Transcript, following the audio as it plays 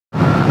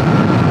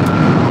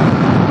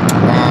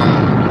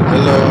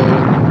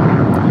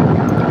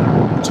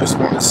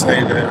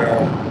say that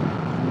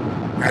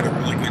I had a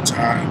really good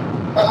time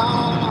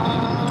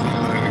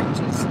on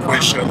the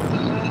quiz show.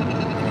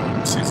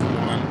 Season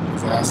 1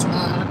 was awesome.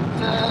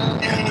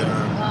 And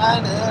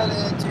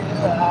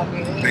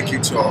thank you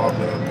to all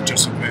the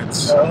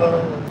participants,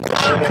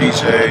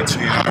 PJ,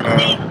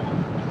 Tiana,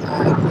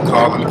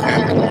 Colin,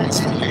 Campbell,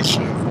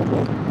 Felicia,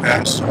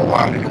 Pastor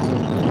Wyatt,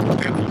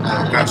 and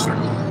Pastor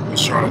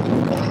Charlotte,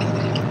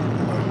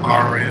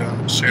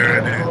 Aria,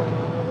 Sheridan,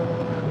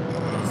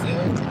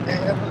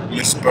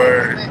 Miss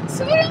Bird,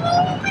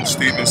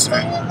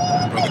 Stevenson,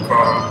 Brother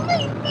Carl,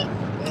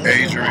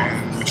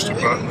 Adrian, Mr.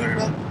 Butler,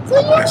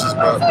 Mrs.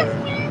 Butler,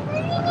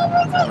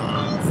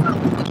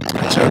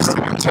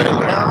 Justin and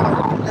Taylor. I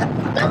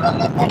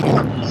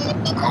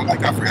don't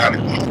think I forgot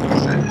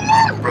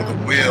anyone. Brother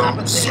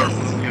Will, Sir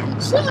William,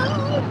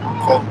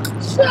 Polk,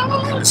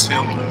 and Miss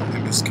Hilda,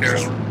 and Miss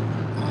Carolyn.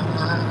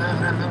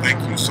 Thank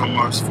you so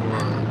much for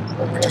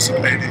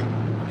participating.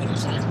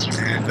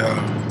 And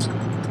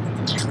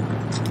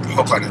I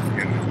hope I didn't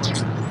forget anyone. I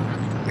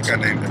think I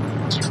named it.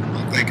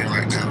 I'm thinking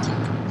right now.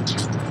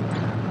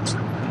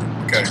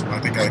 Okay, well, I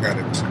think I got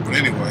it. But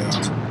anyway,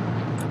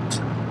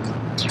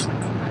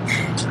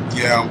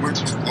 yeah, we're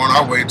on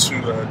our way to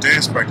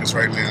dance practice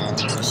right now.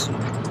 There's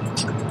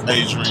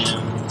Adrian,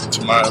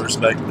 to my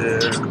respect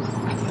there, you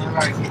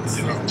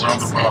know,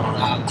 roundabout.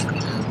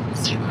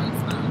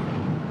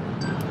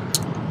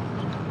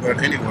 But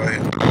anyway,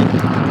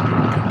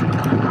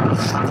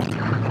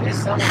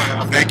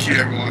 thank you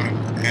everyone,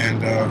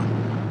 and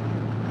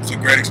it's a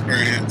great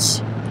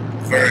experience,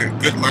 very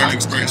good learning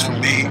experience for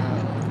me,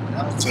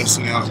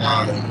 testing out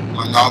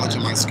my knowledge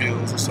and my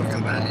skills and stuff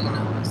like that.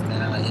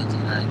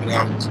 But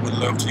I would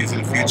love to use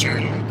in the future.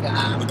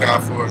 Look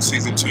out for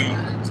season 2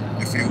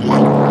 if you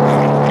want.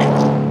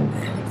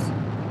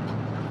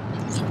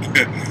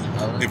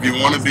 If you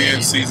want to be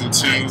in season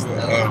 2,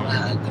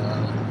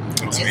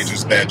 it's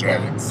just bad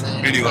driving.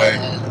 Anyway,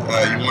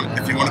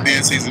 if you want to be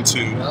in season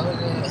 2,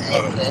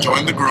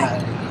 join the group.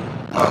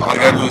 All you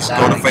gotta do is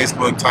go to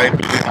Facebook, type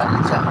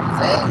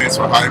in it's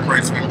for High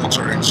Praise Family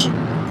Church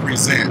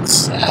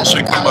Presents. It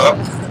should come up.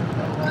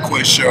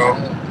 Quiz show.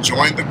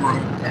 Join the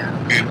group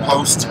and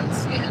post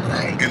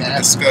in the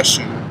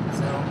discussion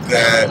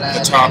that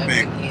the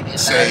topic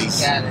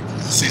says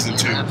season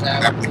 2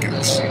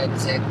 applicants.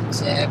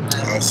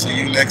 See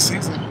you next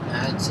season.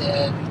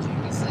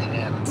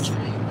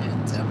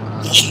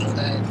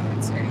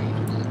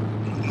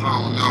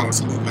 Oh no,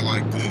 it's moving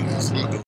like this.